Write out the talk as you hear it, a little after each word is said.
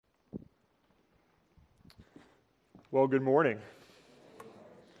Well, good morning.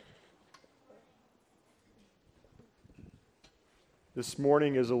 This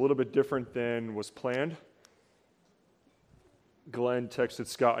morning is a little bit different than was planned. Glenn texted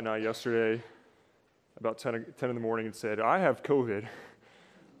Scott and I yesterday about 10 in the morning and said, I have COVID,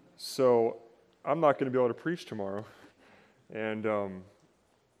 so I'm not going to be able to preach tomorrow. And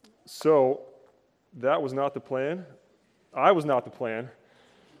so that was not the plan. I was not the plan.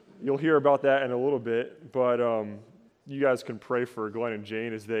 You'll hear about that in a little bit, but you guys can pray for Glenn and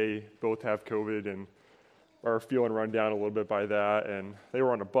Jane as they both have COVID and are feeling run down a little bit by that. And they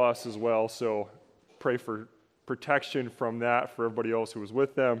were on a bus as well, so pray for protection from that for everybody else who was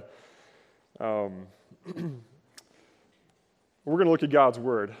with them. We're going to look at God's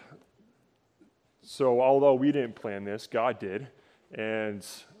Word. So although we didn't plan this, God did. And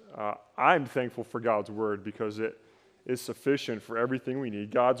I'm thankful for God's Word because it is sufficient for everything we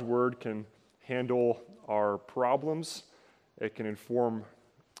need. God's Word can handle our problems. It can inform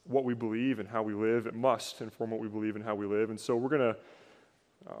what we believe and how we live. It must inform what we believe and how we live. And so we're going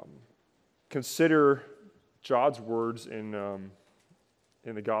to consider God's words in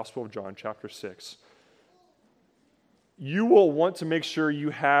the Gospel of John, chapter 6. You will want to make sure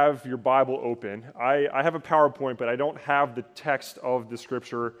you have your Bible open. I have a PowerPoint, but I don't have the text of the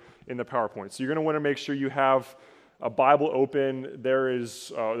Scripture in the PowerPoint. So you're going to want to make sure you have a Bible open.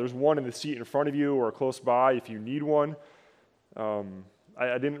 There's one in the seat in front of you or close by if you need one.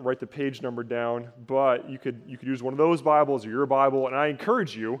 I didn't write the page number down, but you could use one of those Bibles or your Bible, and I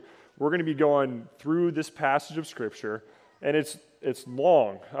encourage you. We're going to be going through this passage of Scripture, and it's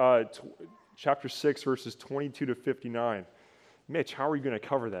long. Chapter 6, verses 22 to 59. Mitch, how are you going to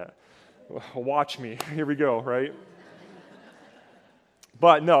cover that? Watch me. Here we go, right?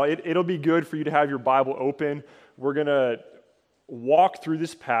 But no, it'll be good for you to have your Bible open. We're going to walk through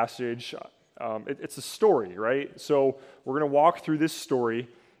this passage. It's a story, right? So we're going to walk through this story,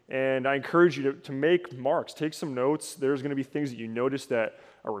 and I encourage you to make marks. Take some notes. There's going to be things that you notice that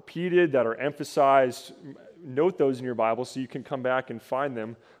are repeated, that are emphasized. Note those in your Bible so you can come back and find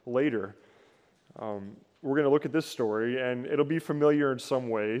them later. We're going to look at this story, and it'll be familiar in some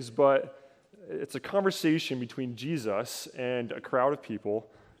ways, but it's a conversation between Jesus and a crowd of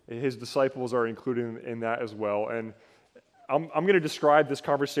people. His disciples are included in that as well, and I'm going to describe this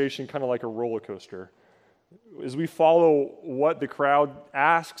conversation kind of like a roller coaster. As we follow what the crowd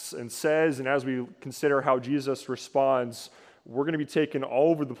asks and says, and as we consider how Jesus responds, we're going to be taken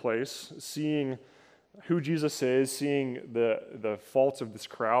all over the place, seeing who Jesus is, seeing the faults of this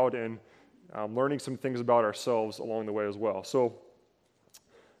crowd, and learning some things about ourselves along the way as well. So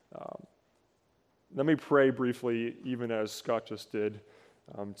let me pray briefly, even as Scott just did,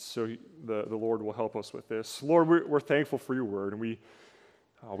 so the Lord will help us with this. Lord, we're thankful for your word, and we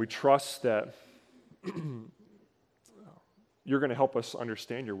trust that you're going to help us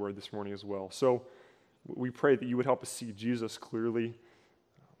understand your word this morning as well. So we pray that you would help us see Jesus clearly.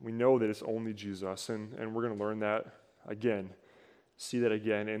 We know that it's only Jesus, and we're going to learn that again, see that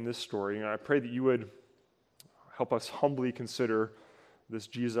again in this story. And I pray that you would help us humbly consider this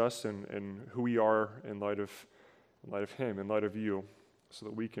Jesus and who we are in light of him, in light of you, so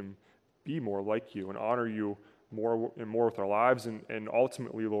that we can be more like you and honor you more and more with our lives, and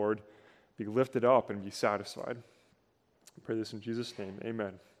ultimately, Lord, be lifted up and be satisfied. I pray this in Jesus' name.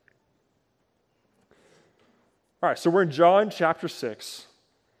 Amen. All right, so we're in John chapter 6.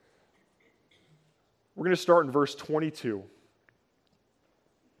 We're going to start in verse 22.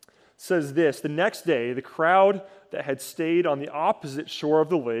 It says this: The next day, the crowd that had stayed on the opposite shore of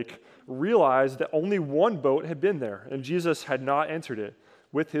the lake realized that only one boat had been there, and Jesus had not entered it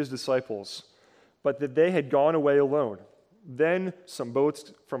with his disciples, but that they had gone away alone. Then some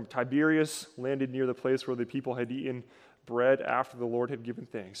boats from Tiberias landed near the place where the people had eaten bread after the Lord had given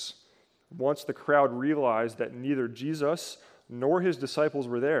thanks. Once the crowd realized that neither Jesus nor his disciples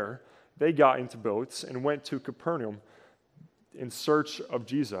were there, they got into boats and went to Capernaum in search of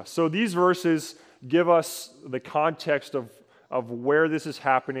Jesus. So these verses give us the context of where this is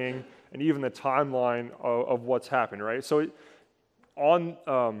happening and even the timeline of what's happened, right? So on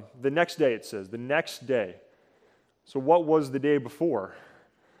the next day, it says, the next day. So what was the day before?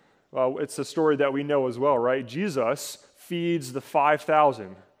 Well, it's a story that we know as well, right? Jesus feeds the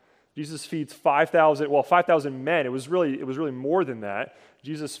 5,000. Jesus feeds 5,000 men. It was really more than that.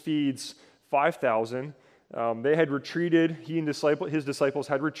 Jesus feeds 5,000. They had retreated. He and his disciples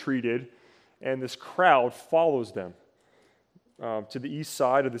had retreated, and this crowd follows them to the east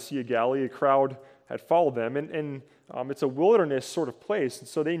side of the Sea of Galilee. A crowd had followed them, and it's a wilderness sort of place, and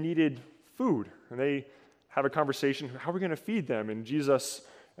so they needed food. And they have a conversation: how are we going to feed them? And Jesus,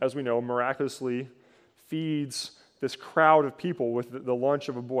 as we know, miraculously feeds this crowd of people with the lunch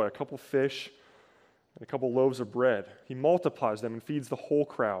of a boy, a couple fish and a couple loaves of bread. He multiplies them and feeds the whole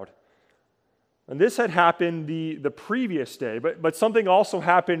crowd. And this had happened the previous day, but something also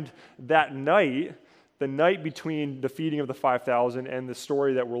happened that night, the night between the feeding of the 5,000 and the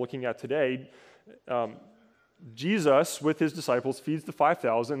story that we're looking at today. Jesus, with his disciples, feeds the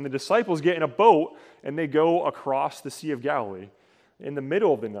 5,000. The disciples get in a boat and they go across the Sea of Galilee. In the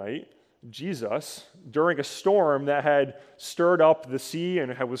middle of the night, Jesus, during a storm that had stirred up the sea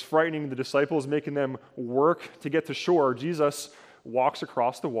and was frightening the disciples, making them work to get to shore, Jesus walks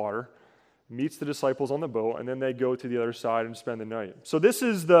across the water, meets the disciples on the boat, and then they go to the other side and spend the night. So this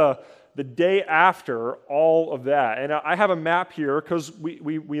is the day after all of that. And I have a map here because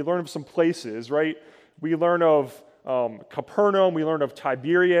we learn of some places, right? We learn of Capernaum, we learn of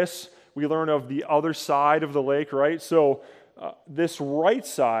Tiberias, we learn of the other side of the lake, right? So this right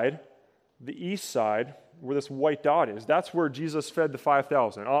side, the east side, where this white dot is, that's where Jesus fed the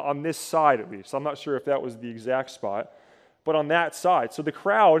 5,000, on this side at least. I'm not sure if that was the exact spot, but on that side. So the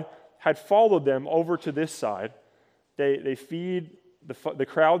crowd had followed them over to this side. They feed the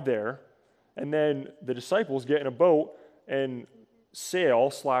crowd there, and then the disciples get in a boat and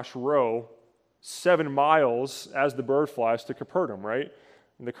sail/row 7 miles as the bird flies to Capernaum, right?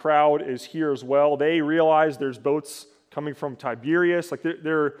 And the crowd is here as well. They realize there's boats coming from Tiberias. Like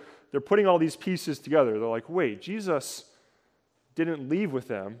they're putting all these pieces together. They're like, wait, Jesus didn't leave with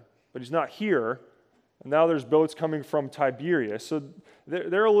them, but he's not here. And now there's boats coming from Tiberias. So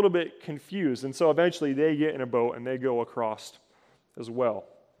they're a little bit confused. And so eventually they get in a boat and they go across as well.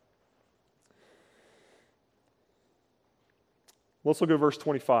 Let's look at verse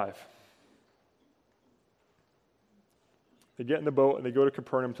 25. They get in the boat and they go to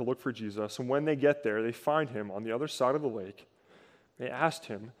Capernaum to look for Jesus. And when they get there, they find him on the other side of the lake. They asked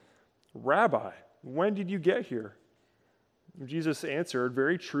him, "Rabbi, when did you get here?" And Jesus answered,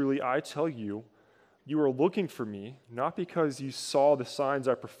 "Very truly, I tell you, you are looking for me, not because you saw the signs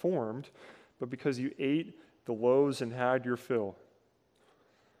I performed, but because you ate the loaves and had your fill."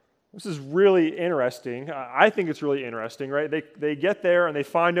 This is really interesting. I think it's really interesting, right? They get there and they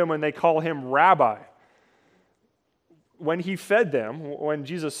find him and they call him Rabbi. When he fed them, when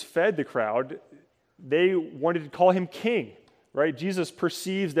Jesus fed the crowd, they wanted to call him king, right? Jesus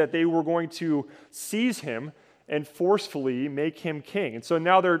perceives that they were going to seize him and forcefully make him king. And so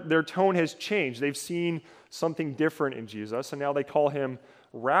now their tone has changed. They've seen something different in Jesus, and now they call him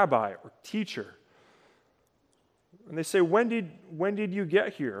rabbi or teacher. And they say, when did you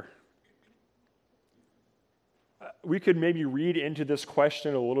get here? We could maybe read into this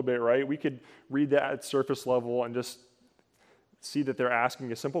question a little bit, right? We could read that at surface level and just see that they're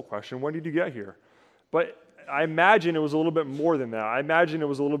asking a simple question. When did you get here? But I imagine it was a little bit more than that. I imagine it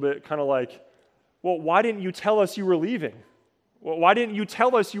was a little bit kind of like, well, why didn't you tell us you were leaving? Well, why didn't you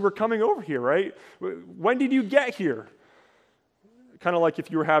tell us you were coming over here, right? When did you get here? Kind of like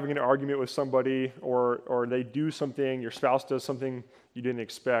if you were having an argument with somebody or they do something, your spouse does something you didn't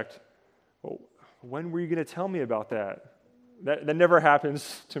expect. Well, when were you going to tell me about that? That never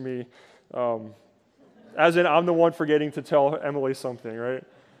happens to me. As in, I'm the one forgetting to tell Emily something, right?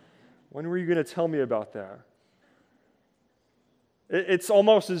 When were you going to tell me about that? It's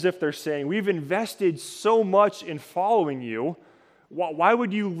almost as if they're saying, we've invested so much in following you. Why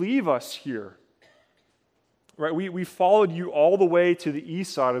would you leave us here? Right? We followed you all the way to the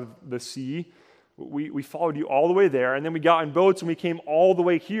east side of the sea. We followed you all the way there, and then we got in boats and we came all the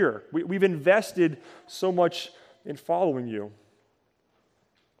way here. We've invested so much in following you.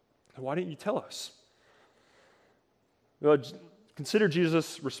 Why didn't you tell us? Well, consider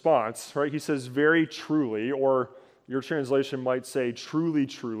Jesus' response, right? He says, very truly, or your translation might say, truly,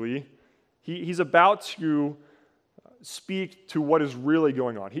 truly. He's about to speak to what is really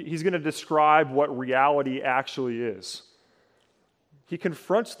going on. He's going to describe what reality actually is. He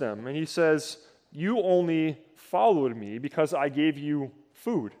confronts them and he says, you only followed me because I gave you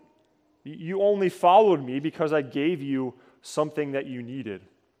food. You only followed me because I gave you something that you needed.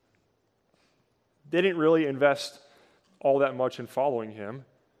 They didn't really invest all that much in following him.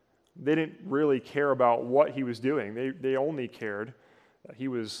 They didn't really care about what he was doing. They only cared that he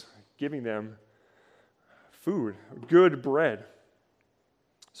was giving them food, good bread.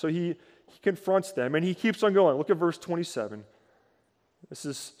 So he confronts them and he keeps on going. Look at verse 27. This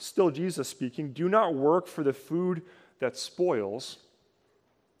is still Jesus speaking. Do not work for the food that spoils,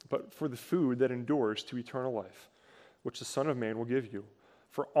 but for the food that endures to eternal life, which the Son of Man will give you.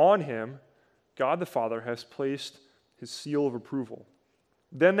 For on him, God the Father has placed his seal of approval.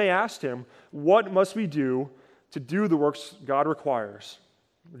 Then they asked him, what must we do to do the works God requires?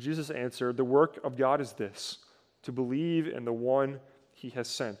 Jesus answered, the work of God is this, to believe in the one he has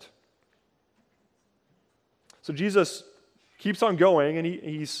sent. So Jesus keeps on going, and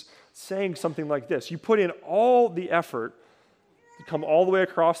he's saying something like this. You put in all the effort to come all the way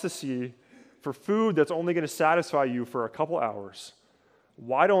across the sea for food that's only going to satisfy you for a couple hours.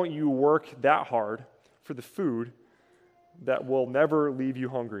 Why don't you work that hard for the food that will never leave you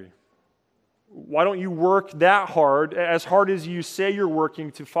hungry? Why don't you work that hard as you say you're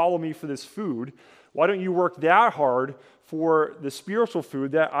working to follow me for this food? Why don't you work that hard for the spiritual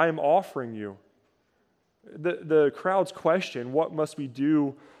food that I am offering you? The crowd's question, what must we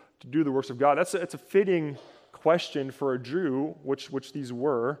do to do the works of God? It's a fitting question for a Jew, which these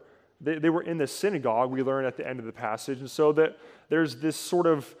were. They were in the synagogue, we learn at the end of the passage, and so that there's this sort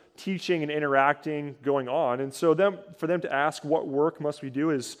of teaching and interacting going on. And so for them to ask what work must we do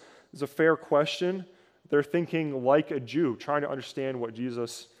is a fair question. They're thinking like a Jew, trying to understand what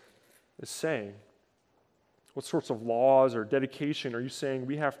Jesus is saying. What sorts of laws or dedication are you saying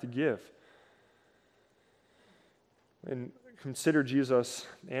we have to give? And consider Jesus'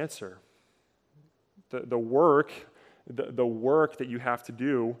 answer. The work that you have to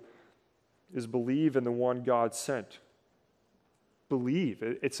do is believe in the one God sent. Believe.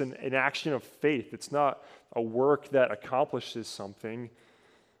 It's an action of faith. It's not a work that accomplishes something.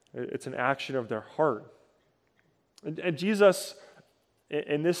 It's an action of their heart. And Jesus,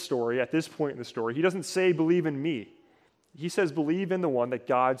 in this story, at this point in the story, he doesn't say, believe in me. He says, believe in the one that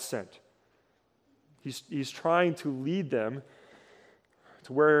God sent. He's trying to lead them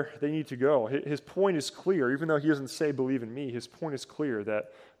to where they need to go. His point is clear. Even though he doesn't say, believe in me, his point is clear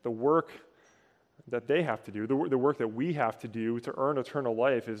that the work that they have to do, the work that we have to do to earn eternal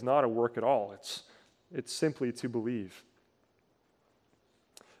life is not a work at all. It's simply to believe.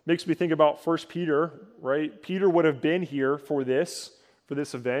 Makes me think about 1 Peter, right? Peter would have been here for this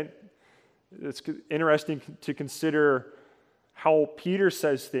event. It's interesting to consider how Peter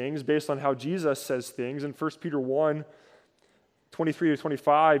says things based on how Jesus says things. In 1 Peter 1, 23 to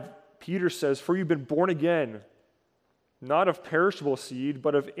 25, Peter says, "For you've been born again, not of perishable seed,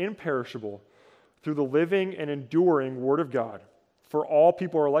 but of imperishable, through the living and enduring Word of God. For all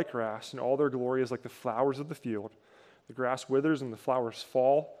people are like grass, and all their glory is like the flowers of the field. The grass withers and the flowers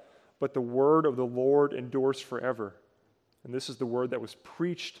fall, but the word of the Lord endures forever." And this is the word that was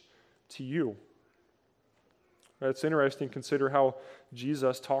preached to you. It's interesting to consider how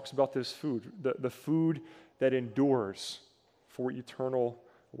Jesus talks about this food, the food that endures for eternal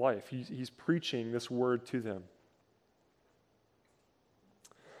life. He's preaching this word to them.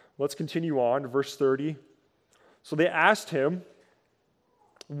 Let's continue on to verse 30. So they asked him,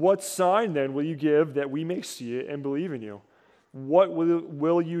 "What sign then will you give that we may see it and believe in you? What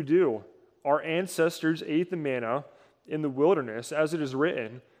will you do? Our ancestors ate the manna in the wilderness, as it is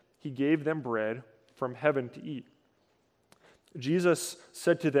written, he gave them bread from heaven to eat." Jesus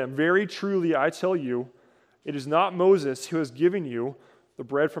said to them, "Very truly I tell you, it is not Moses who has given you the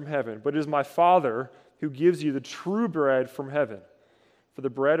bread from heaven, but it is my Father who gives you the true bread from heaven. For the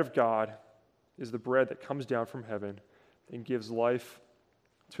bread of God is the bread that comes down from heaven and gives life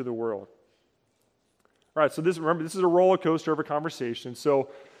to the world." All right, so this is a roller coaster of a conversation. So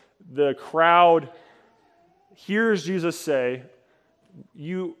the crowd hears Jesus say,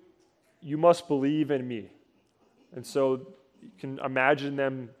 you must believe in me. And so you can imagine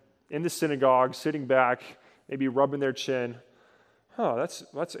them in the synagogue, sitting back, maybe rubbing their chin.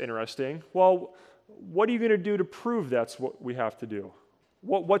 That's interesting. Well, what are you going to do to prove that's what we have to do?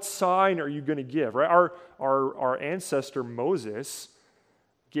 What sign are you going to give? Right? Our ancestor Moses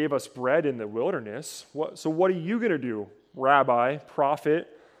gave us bread in the wilderness. So what are you going to do, rabbi,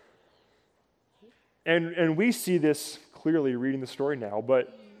 prophet? And we see this clearly reading the story now,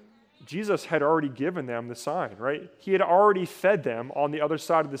 but Jesus had already given them the sign, right? He had already fed them on the other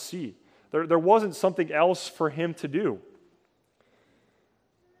side of the sea. There wasn't something else for him to do.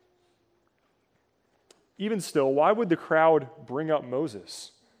 Even still, why would the crowd bring up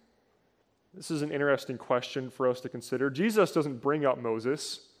Moses? This is an interesting question for us to consider. Jesus doesn't bring up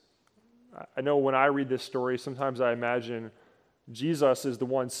Moses. I know when I read this story, sometimes I imagine Jesus is the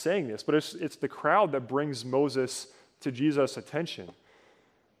one saying this, but it's the crowd that brings Moses to Jesus' attention.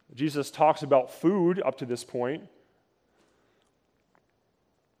 Jesus talks about food up to this point,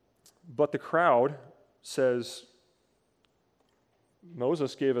 but the crowd says,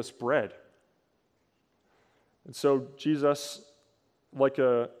 Moses gave us bread. And so Jesus, like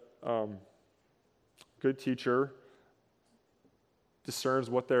a good teacher, discerns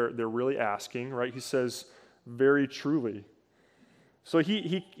what they're really asking, right? He says, "Very truly." So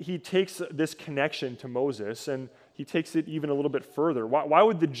he takes this connection to Moses and he takes it even a little bit further. Why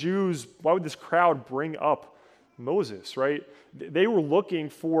would this crowd bring up Moses, right? They were looking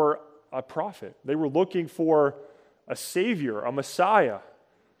for a prophet. They were looking for a savior, a Messiah.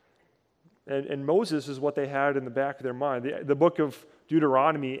 And Moses is what they had in the back of their mind. The book of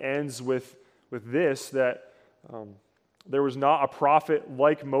Deuteronomy ends with this, that there was not a prophet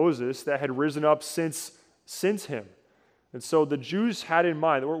like Moses that had risen up since him. And so the Jews had in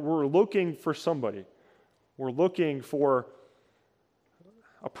mind that we're looking for somebody. We're looking for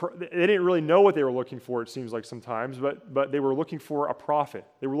they didn't really know what they were looking for, it seems like sometimes, but they were looking for a prophet.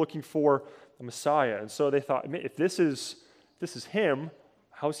 They were looking for a Messiah. And so they thought, if this is him,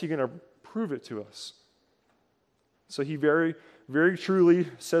 how is he going to prove it to us? So he very, very truly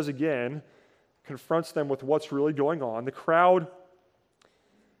says again, confronts them with what's really going on. The crowd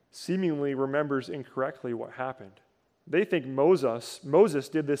seemingly remembers incorrectly what happened. They think Moses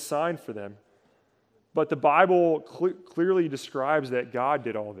did this sign for them. But the Bible clearly describes that God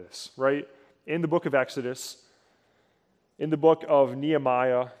did all this, right? In the book of Exodus, in the book of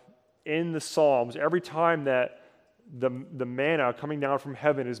Nehemiah, in the Psalms, every time that the manna coming down from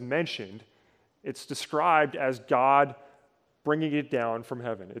heaven is mentioned, it's described as God bringing it down from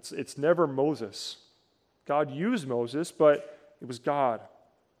heaven. It's never Moses. God used Moses, but it was God.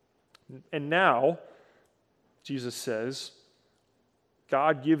 And now, Jesus says,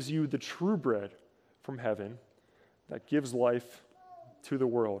 God gives you the true bread from heaven that gives life to the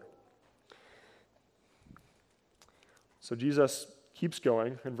world. So Jesus keeps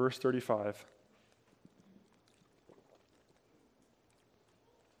going in verse 35.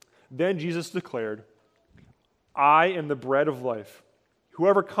 Then Jesus declared, I am the bread of life.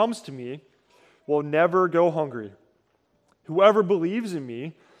 Whoever comes to me will never go hungry. Whoever believes in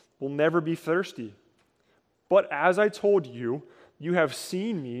me will never be thirsty. But as I told you, you have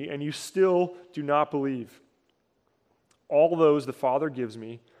seen me, and you still do not believe. All those the Father gives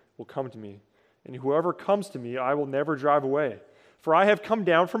me will come to me, and whoever comes to me I will never drive away. For I have come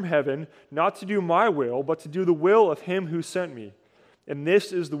down from heaven, not to do my will, but to do the will of him who sent me. And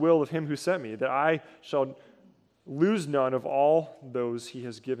this is the will of him who sent me, that I shall lose none of all those he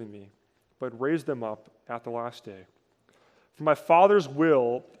has given me, but raise them up at the last day. For my Father's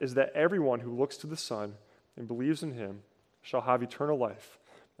will is that everyone who looks to the Son and believes in him shall have eternal life,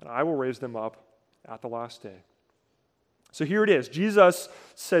 and I will raise them up at the last day. So here it is. Jesus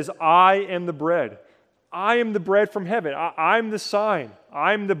says, I am the bread. I am the bread from heaven. I'm the sign.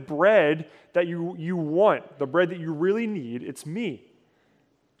 I'm the bread that you want, the bread that you really need. It's me.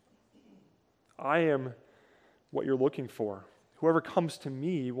 I am what you're looking for. Whoever comes to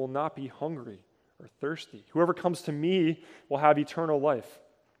me will not be hungry or thirsty. Whoever comes to me will have eternal life.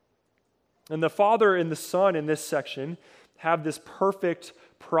 And the Father and the Son in this section have this perfect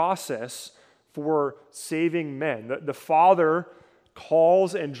process for saving men. The Father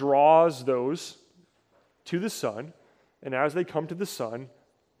calls and draws those to the Son, and as they come to the Son,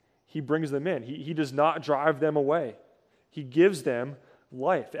 he brings them in. He does not drive them away. He gives them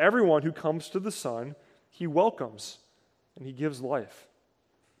life. Everyone who comes to the Son, he welcomes, and he gives life.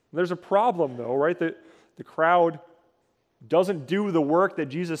 And there's a problem, though, right? That the crowd doesn't do the work that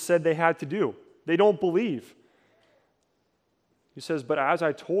Jesus said they had to do. They don't believe. He says, but as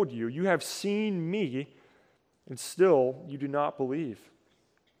I told you, you have seen me, and still you do not believe.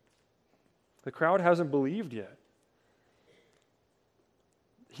 The crowd hasn't believed yet.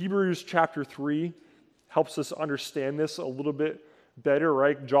 Hebrews chapter 3 helps us understand this a little bit better,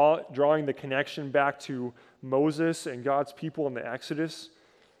 right? Drawing the connection back to Moses and God's people in the Exodus.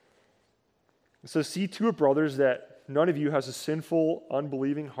 It says, see to it, brothers, that none of you has a sinful,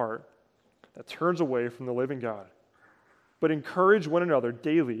 unbelieving heart that turns away from the living God. But encourage one another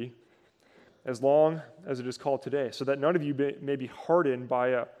daily, as long as it is called today, so that none of you may be hardened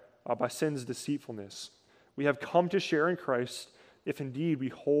by sin's deceitfulness. We have come to share in Christ if indeed we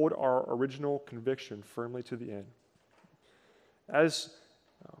hold our original conviction firmly to the end. As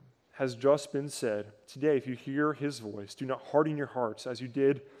has just been said, today if you hear his voice, do not harden your hearts as you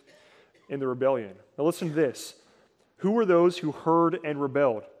did in the rebellion. Now listen to this. Who were those who heard and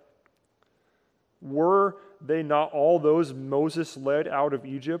rebelled? Were they not all those Moses led out of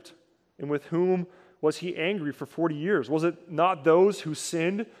Egypt? And with whom was he angry for 40 years? Was it not those who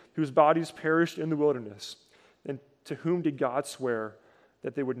sinned, whose bodies perished in the wilderness? And to whom did God swear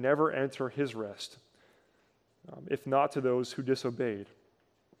that they would never enter his rest, if not to those who disobeyed?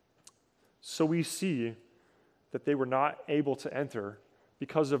 So we see that they were not able to enter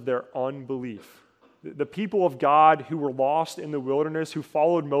because of their unbelief. The people of God who were lost in the wilderness, who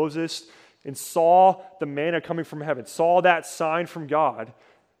followed Moses and saw the manna coming from heaven, saw that sign from God,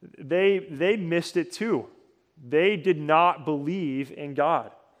 they missed it too. They did not believe in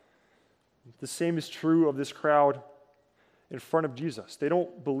God. The same is true of this crowd in front of Jesus. They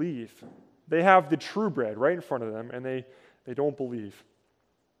don't believe. They have the true bread right in front of them, and they don't believe.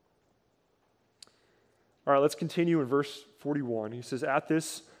 All right, let's continue in verse 41. He says, "At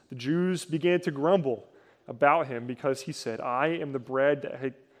this, the Jews began to grumble about him because he said, 'I am the bread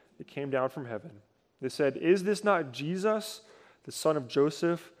that came down from heaven.' They said, 'Is this not Jesus, the son of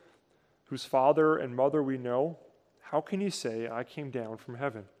Joseph, whose father and mother we know? How can you say, I came down from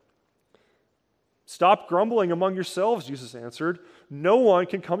heaven?' 'Stop grumbling among yourselves,' Jesus answered. 'No one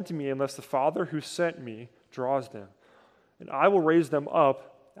can come to me unless the Father who sent me draws them, and I will raise them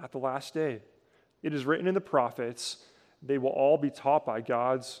up at the last day. It is written in the prophets, they will all be taught by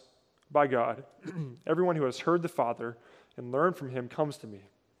God. Everyone who has heard the Father and learned from him comes to me.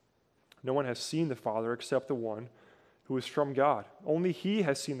 No one has seen the Father except the one who is from God. Only he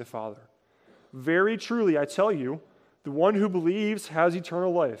has seen the Father. Very truly, I tell you, the one who believes has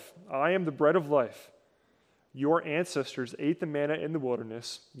eternal life. I am the bread of life. Your ancestors ate the manna in the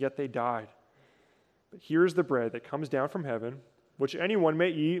wilderness, yet they died. But here is the bread that comes down from heaven, which anyone may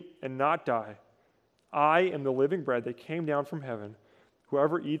eat and not die. I am the living bread that came down from heaven.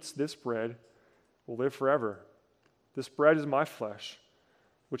 Whoever eats this bread will live forever. This bread is my flesh,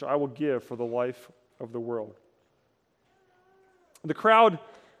 which I will give for the life of the world." The crowd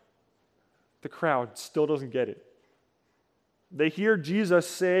still doesn't get it. They hear Jesus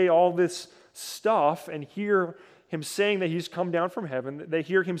say all this stuff and hear him saying that he's come down from heaven. They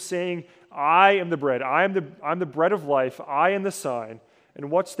hear him saying, "I am the bread. I'm the bread of life. I am the sign."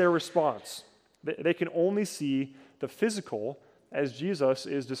 And what's their response? They can only see the physical as Jesus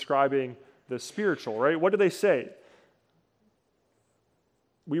is describing the spiritual, right? What do they say?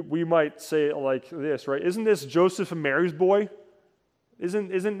 We might say it like this, right? "Isn't this Joseph and Mary's boy? Isn't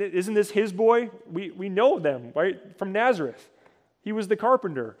this his boy? We know them, right? From Nazareth. He was the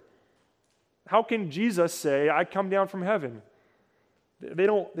carpenter. How can Jesus say, 'I come down from heaven'?" They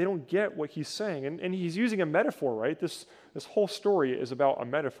don't get what he's saying. And he's using a metaphor, right? This whole story is about a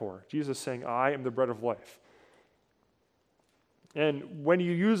metaphor. Jesus saying, "I am the bread of life." And when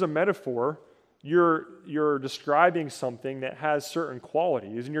you use a metaphor, you're describing something that has certain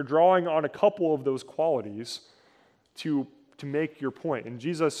qualities, and you're drawing on a couple of those qualities to make your point. And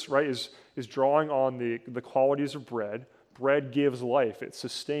Jesus, right, is drawing on the qualities of bread. Bread gives life. It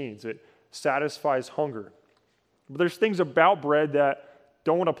sustains. It satisfies hunger. But there's things about bread that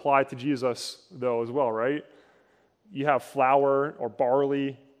don't apply to Jesus, though, as well, right? You have flour or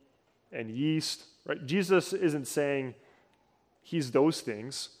barley and yeast, right? Jesus isn't saying he's those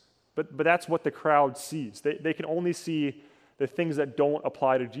things, but that's what the crowd sees. They can only see the things that don't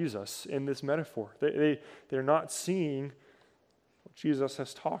apply to Jesus in this metaphor. They're not seeing what Jesus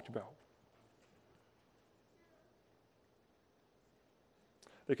has talked about.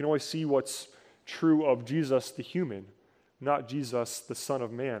 They can only see what's true of Jesus the human, not Jesus the Son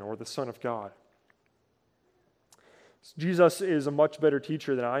of Man or the Son of God. Jesus is a much better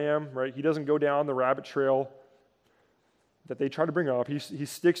teacher than I am, right? He doesn't go down the rabbit trail that they try to bring up. He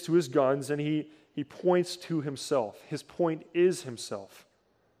sticks to his guns, and he points to himself. His point is himself.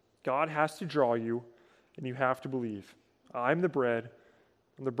 God has to draw you, and you have to believe. I'm the bread.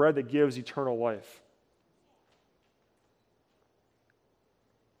 I'm the bread that gives eternal life.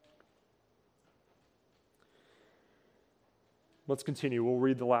 Let's continue. We'll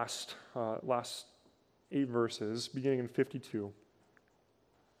read the last 8 verses, beginning in 52.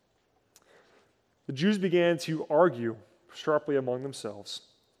 The Jews began to argue sharply among themselves.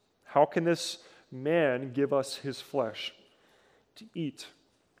 "How can this man give us his flesh to eat?"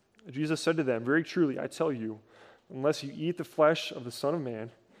 Jesus said to them, "Very truly, I tell you, unless you eat the flesh of the Son of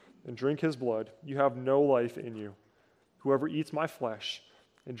Man and drink his blood, you have no life in you. Whoever eats my flesh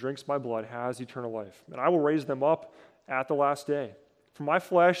and drinks my blood has eternal life, and I will raise them up at the last day. For my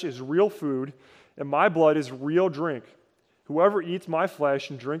flesh is real food, and my blood is real drink. Whoever eats my flesh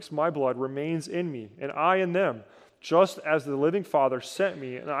and drinks my blood remains in me, and I in them. Just as the living Father sent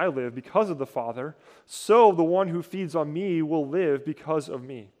me, and I live because of the Father, so the one who feeds on me will live because of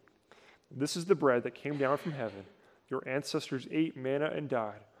me. This is the bread that came down from heaven. Your ancestors ate manna and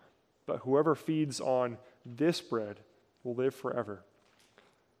died, but whoever feeds on this bread will live forever."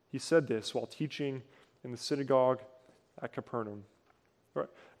 He said this while teaching in the synagogue at Capernaum. Right.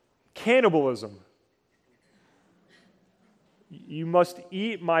 Cannibalism. You must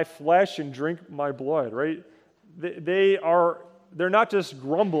eat my flesh and drink my blood, right? They're not just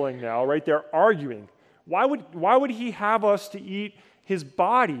grumbling now, right? They're arguing. Why would he have us to eat his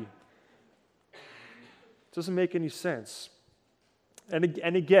body? It doesn't make any sense. And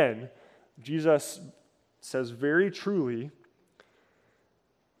again, Jesus says very truly,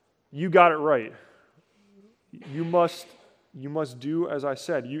 you got it right. You must do as I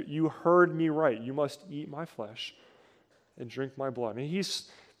said. You heard me right. You must eat my flesh and drink my blood. I mean, he's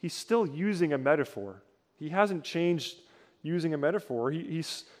still using a metaphor. He hasn't changed using a metaphor.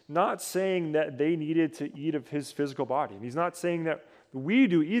 He's not saying that they needed to eat of his physical body. And he's not saying that we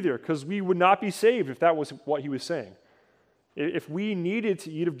do either, because we would not be saved if that was what he was saying. If we needed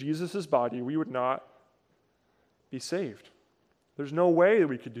to eat of Jesus' body, we would not be saved. There's no way that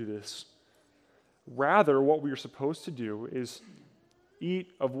we could do this. Rather, what we are supposed to do is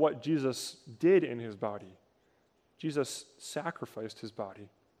eat of what Jesus did in his body. Jesus sacrificed his body.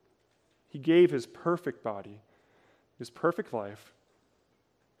 He gave his perfect body, his perfect life,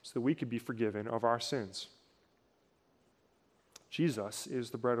 so that we could be forgiven of our sins. Jesus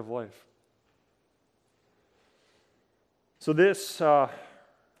is the bread of life. So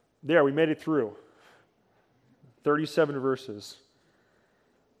we made it through. 37 verses.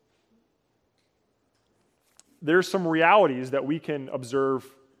 There's some realities that we can observe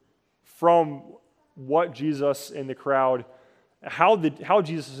from what Jesus and the crowd, how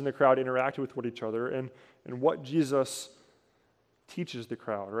Jesus and the crowd interacted with each other, and what Jesus teaches the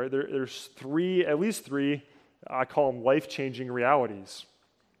crowd, right? There's at least three, I call them life-changing realities.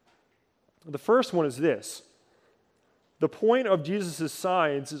 The first one is this. The point of Jesus'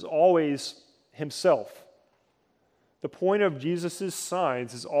 signs is always himself. The point of Jesus'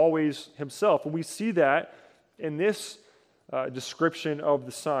 signs is always himself. And we see that in this description of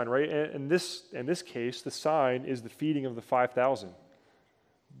the sign, right? In this case, the sign is the feeding of the 5,000.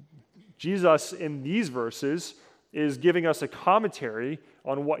 Jesus, in these verses, is giving us a commentary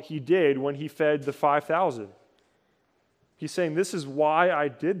on what he did when he fed the 5,000. He's saying, this is why I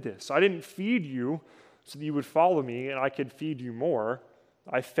did this. I didn't feed you so that you would follow me and I could feed you more.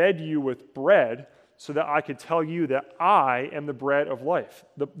 I fed you with bread so that I could tell you that I am the bread of life.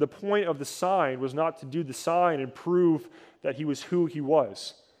 The point of the sign was not to do the sign and prove that he was who he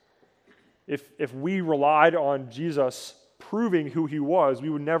was. If we relied on Jesus proving who he was, we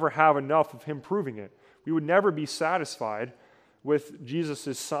would never have enough of him proving it. We would never be satisfied with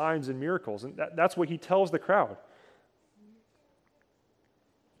Jesus' signs and miracles. And that's what he tells the crowd.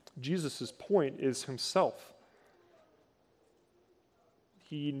 Jesus' point is himself.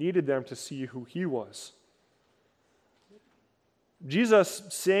 He needed them to see who he was. Jesus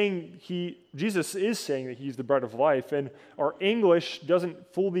is saying that he's the bread of life, and our English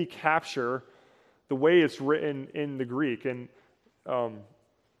doesn't fully capture the way it's written in the Greek. And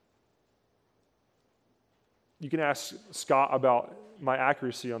you can ask Scott about my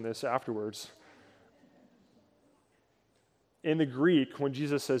accuracy on this afterwards. In the Greek, when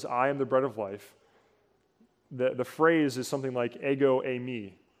Jesus says, I am the bread of life, the phrase is something like ego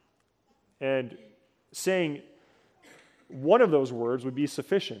eimi. And saying one of those words would be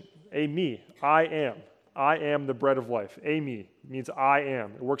sufficient. Eimi, I am. I am the bread of life. Eimi means I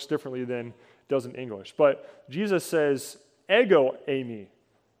am. It works differently than it does in English. But Jesus says ego eimi.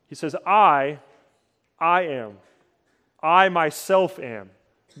 He says, I am. I myself am.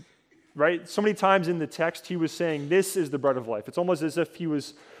 Right? So many times in the text, he was saying, this is the bread of life. It's almost as if he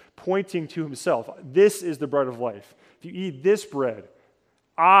was pointing to himself. This is the bread of life. If you eat this bread,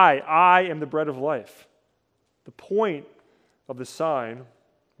 I am the bread of life. The point of the sign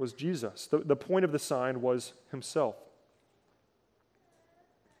was Jesus. The point of the sign was himself.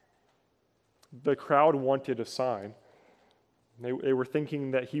 The crowd wanted a sign. They were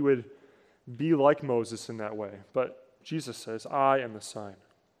thinking that he would be like Moses in that way. But Jesus says, I am the sign.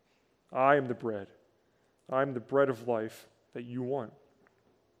 I am the bread. I am the bread of life that you want.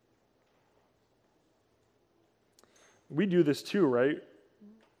 We do this too, right?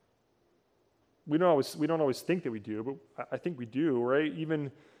 We don't always think that we do, but I think we do, right?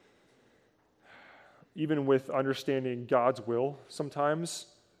 Even with understanding God's will, sometimes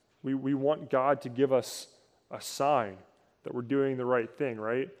we want God to give us a sign that we're doing the right thing,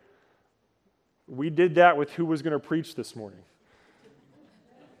 right? We did that with who was going to preach this morning.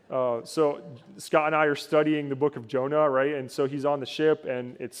 So Scott and I are studying the book of Jonah, right? And so he's on the ship,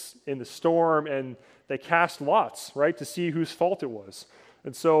 and it's in the storm, and they cast lots, right, to see whose fault it was.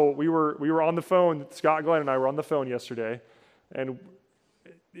 And so we were on the phone. Scott, Glenn, and I were on the phone yesterday, and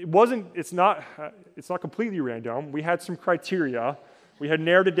it's not completely random. We had some criteria. We had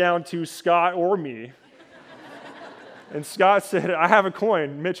narrowed it down to Scott or me. And Scott said, I have a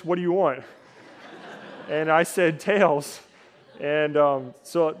coin. Mitch, what do you want? And I said, tails. And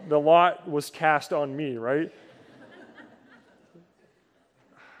so the lot was cast on me, right?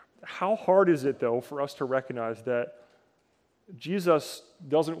 How hard is it, though, for us to recognize that Jesus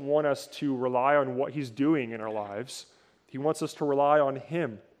doesn't want us to rely on what he's doing in our lives. He wants us to rely on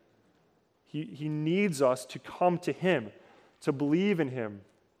him. He needs us to come to him, to believe in him,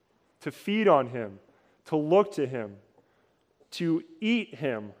 to feed on him, to look to him, to eat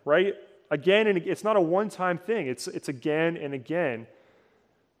him, right? Again and again. It's not a one-time thing. It's again and again,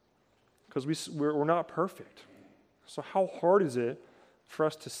 because we're not perfect. So how hard is it for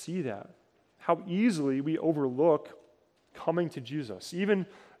us to see that? How easily we overlook coming to Jesus, even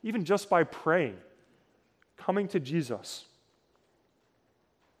just by praying, coming to Jesus.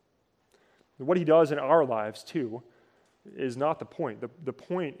 And what he does in our lives, too, is not the point. The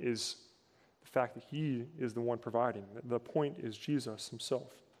point is the fact that he is the one providing. The point is Jesus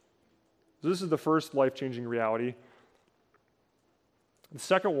himself. So this is the first life-changing reality. The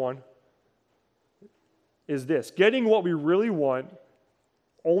second one is this: getting what we really want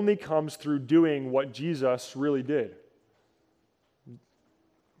only comes through doing what Jesus really did.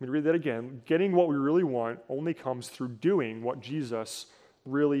 Let me read that again. Getting what we really want only comes through doing what Jesus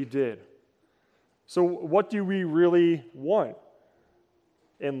really did. So what do we really want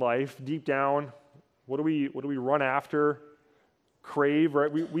in life? Deep down, what do we run after, crave,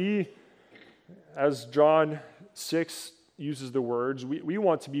 right? We as John 6 uses the words, we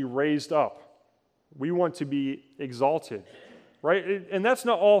want to be raised up. We want to be exalted, right? And that's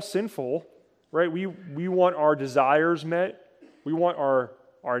not all sinful, right? We want our desires met. We want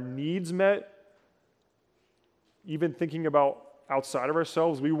our needs met. Even thinking about outside of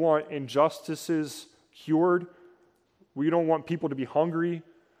ourselves, we want injustices cured. We don't want people to be hungry.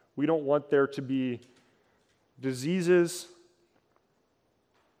 We don't want there to be diseases.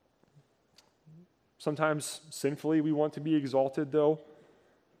 Sometimes sinfully we want to be exalted, though.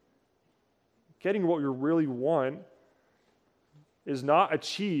 Getting what we really want is not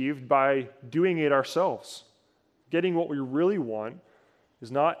achieved by doing it ourselves. Getting what we really want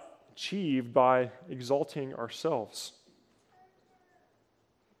is not achieved by exalting ourselves.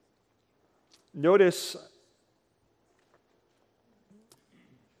 Notice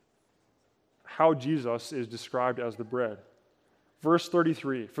how Jesus is described as the bread. Verse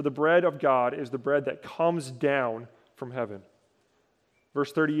 33, for the bread of God is the bread that comes down from heaven.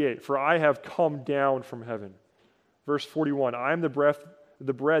 Verse 38, for I have come down from heaven. Verse 41, I am the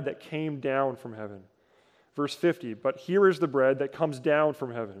bread that came down from heaven. Verse 50, but here is the bread that comes down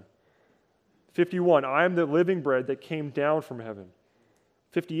from heaven. 51, I am the living bread that came down from heaven.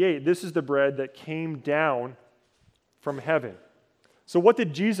 58, this is the bread that came down from heaven. So what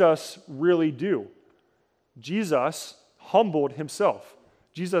did Jesus really do? Jesus humbled himself.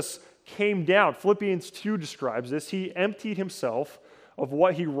 Jesus came down. Philippians 2 describes this. He emptied himself of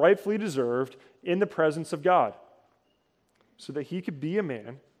what he rightfully deserved in the presence of God, so that he could be a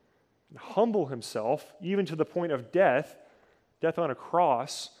man and humble himself even to the point of death on a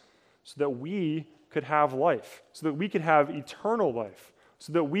cross, so that we could have life, so that we could have eternal life,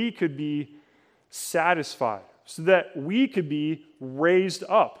 so that we could be satisfied, so that we could be raised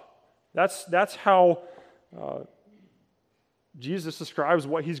up. That's how Jesus describes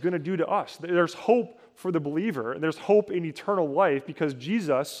what he's going to do to us. There's hope for the believer, and there's hope in eternal life, because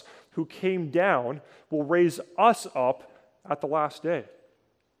Jesus, who came down, will raise us up at the last day.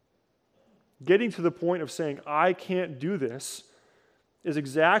 Getting to the point of saying, I can't do this, is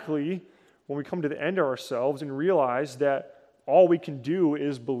exactly when we come to the end of ourselves and realize that all we can do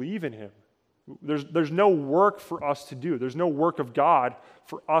is believe in him. There's no work for us to do. There's no work of God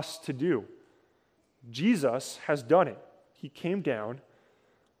for us to do. Jesus has done it. He came down.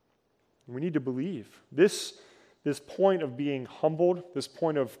 We need to believe. This point of being humbled, this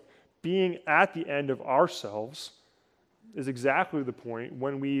point of being at the end of ourselves, is exactly the point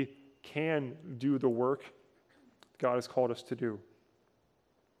when we can do the work God has called us to do.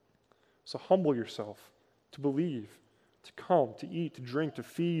 So humble yourself to believe, to come, to eat, to drink, to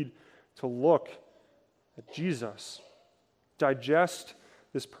feed, to look at Jesus. Digest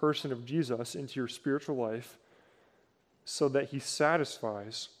this person of Jesus into your spiritual life so that he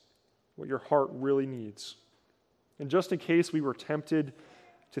satisfies what your heart really needs. And just in case we were tempted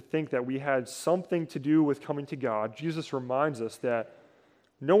to think that we had something to do with coming to God, Jesus reminds us that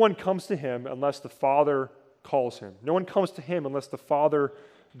no one comes to him unless the Father calls him. No one comes to him unless the Father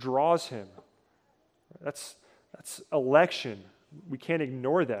draws him. That's election. We can't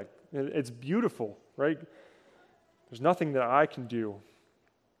ignore that. It's beautiful, right? There's nothing that I can do.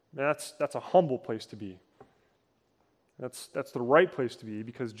 That's a humble place to be. That's the right place to be,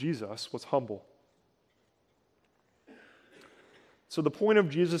 because Jesus was humble. So the point of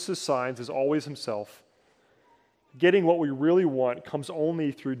Jesus' signs is always himself. Getting what we really want comes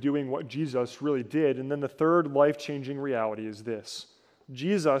only through doing what Jesus really did. And then the third life-changing reality is this: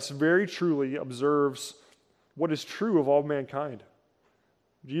 Jesus very truly observes what is true of all mankind.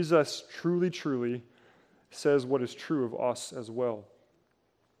 Jesus truly, truly says what is true of us as well.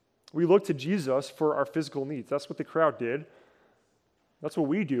 We look to Jesus for our physical needs. That's what the crowd did. That's what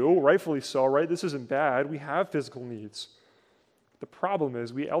we do, rightfully so, right? This isn't bad. We have physical needs. The problem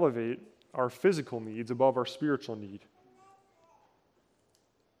is we elevate our physical needs above our spiritual need.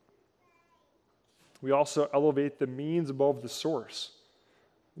 We also elevate the means above the source.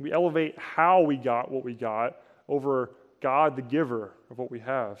 We elevate how we got what we got over God, the giver of what we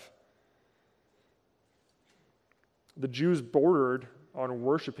have. The Jews bordered on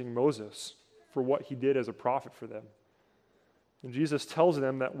worshiping Moses for what he did as a prophet for them. And Jesus tells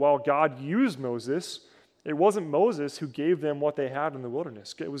them that while God used Moses, it wasn't Moses who gave them what they had in the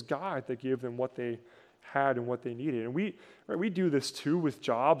wilderness. It was God that gave them what they had and what they needed. And we do this too with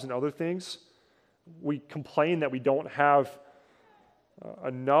jobs and other things. We complain that we don't have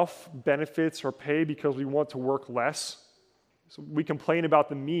enough benefits or pay because we want to work less. So we complain about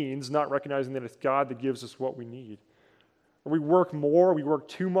the means, not recognizing that it's God that gives us what we need. Or we work more, we work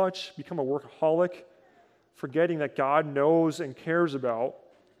too much, become a workaholic, forgetting that God knows and cares about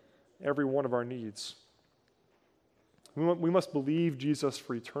every one of our needs. We must believe Jesus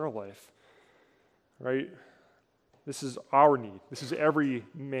for eternal life, right? This is our need. This is every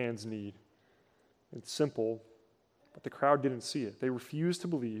man's need. It's simple, but the crowd didn't see it. They refused to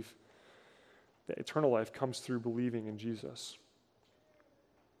believe that eternal life comes through believing in Jesus.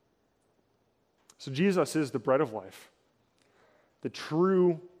 So Jesus is the bread of life, the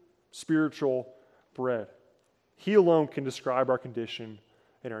true spiritual bread. He alone can describe our condition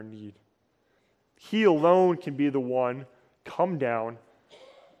and our need. He alone can be the one come down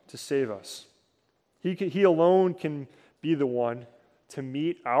to save us. He alone can be the one to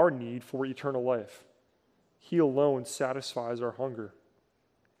meet our need for eternal life. He alone satisfies our hunger.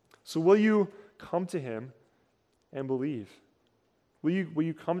 So will you come to him and believe? Will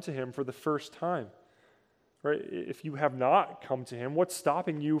you come to him for the first time? Right? If you have not come to him, what's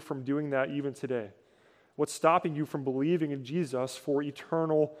stopping you from doing that even today? What's stopping you from believing in Jesus for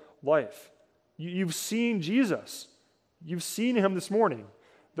eternal life? You've seen Jesus. You've seen him this morning.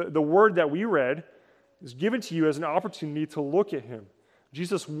 The word that we read is given to you as an opportunity to look at him.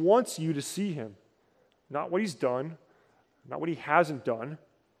 Jesus wants you to see him. Not what he's done, not what he hasn't done,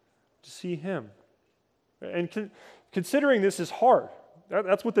 to see him. And considering this is hard.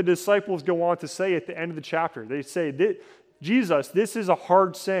 That's what the disciples go on to say at the end of the chapter. They say, Jesus, this is a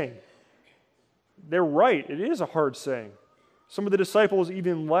hard saying. They're right. It is a hard saying. Some of the disciples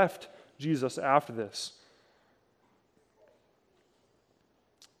even left Jesus after this.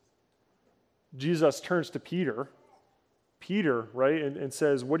 Jesus turns to Peter, right, and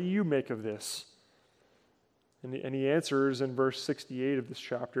says, what do you make of this? And he answers in verse 68 of this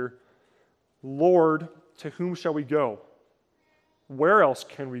chapter, Lord, to whom shall we go? Where else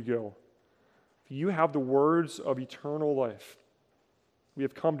can we go? You have the words of eternal life. We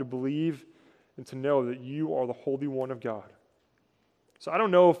have come to believe and to know that you are the Holy One of God. So I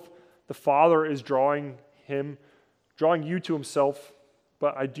don't know if the Father is drawing you to himself,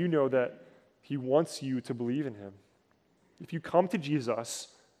 but I do know that he wants you to believe in him. If you come to Jesus,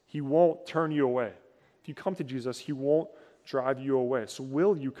 he won't turn you away. If you come to Jesus, he won't drive you away. So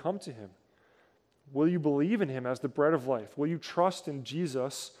will you come to him? Will you believe in him as the bread of life? Will you trust in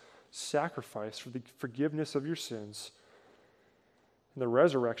Jesus' sacrifice for the forgiveness of your sins and the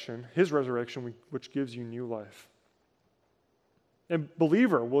resurrection, his resurrection, which gives you new life? And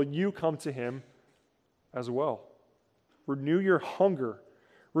believer, will you come to him as well? Renew your hunger.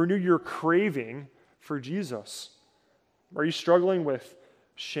 Renew your craving for Jesus. Are you struggling with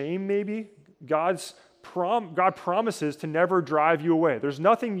shame maybe? God promises to never drive you away. There's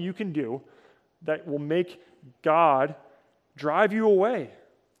nothing you can do that will make God drive you away.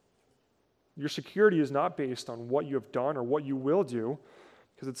 Your security is not based on what you have done or what you will do,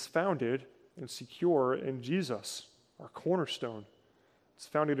 because it's founded and secure in Jesus, our cornerstone. It's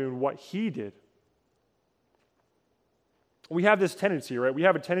founded in what he did. We have this tendency, right? We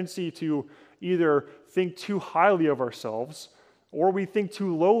have a tendency to either think too highly of ourselves or we think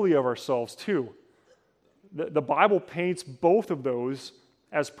too lowly of ourselves too. The Bible paints both of those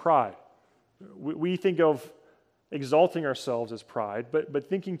as pride. We think of exalting ourselves as pride, but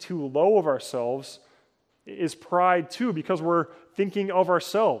thinking too low of ourselves is pride too, because we're thinking of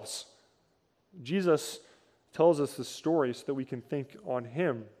ourselves. Jesus tells us this story so that we can think on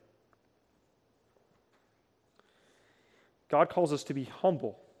him. God calls us to be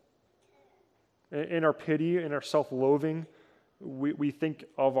humble. In our pity, in our self-loathing, we think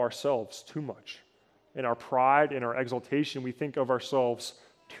of ourselves too much. In our pride, in our exaltation, we think of ourselves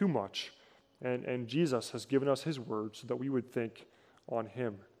too much. And Jesus has given us his word so that we would think on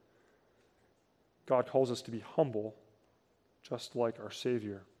him. God calls us to be humble, just like our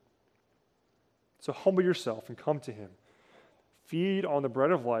Savior. So humble yourself and come to him. Feed on the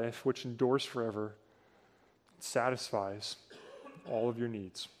bread of life, which endures forever, and satisfies all of your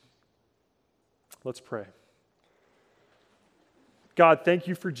needs. Let's pray. God, thank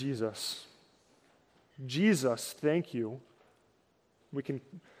you for Jesus. Jesus, thank you. We can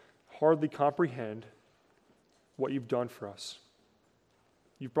hardly comprehend what you've done for us.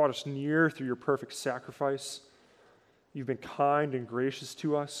 You've brought us near through your perfect sacrifice. You've been kind and gracious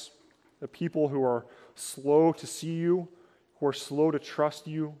to us, a people who are slow to see you, who are slow to trust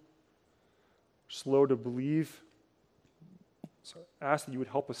you, slow to believe. So I ask that you would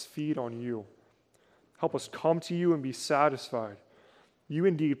help us feed on you. Help us come to you and be satisfied. You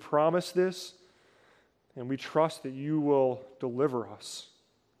indeed promise this, and we trust that you will deliver us.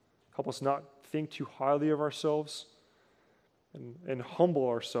 Help us not think too highly of ourselves and humble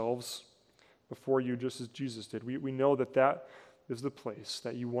ourselves before you just as Jesus did. We know that that is the place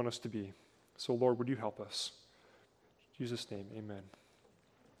that you want us to be. So Lord, would you help us? In Jesus' name, amen.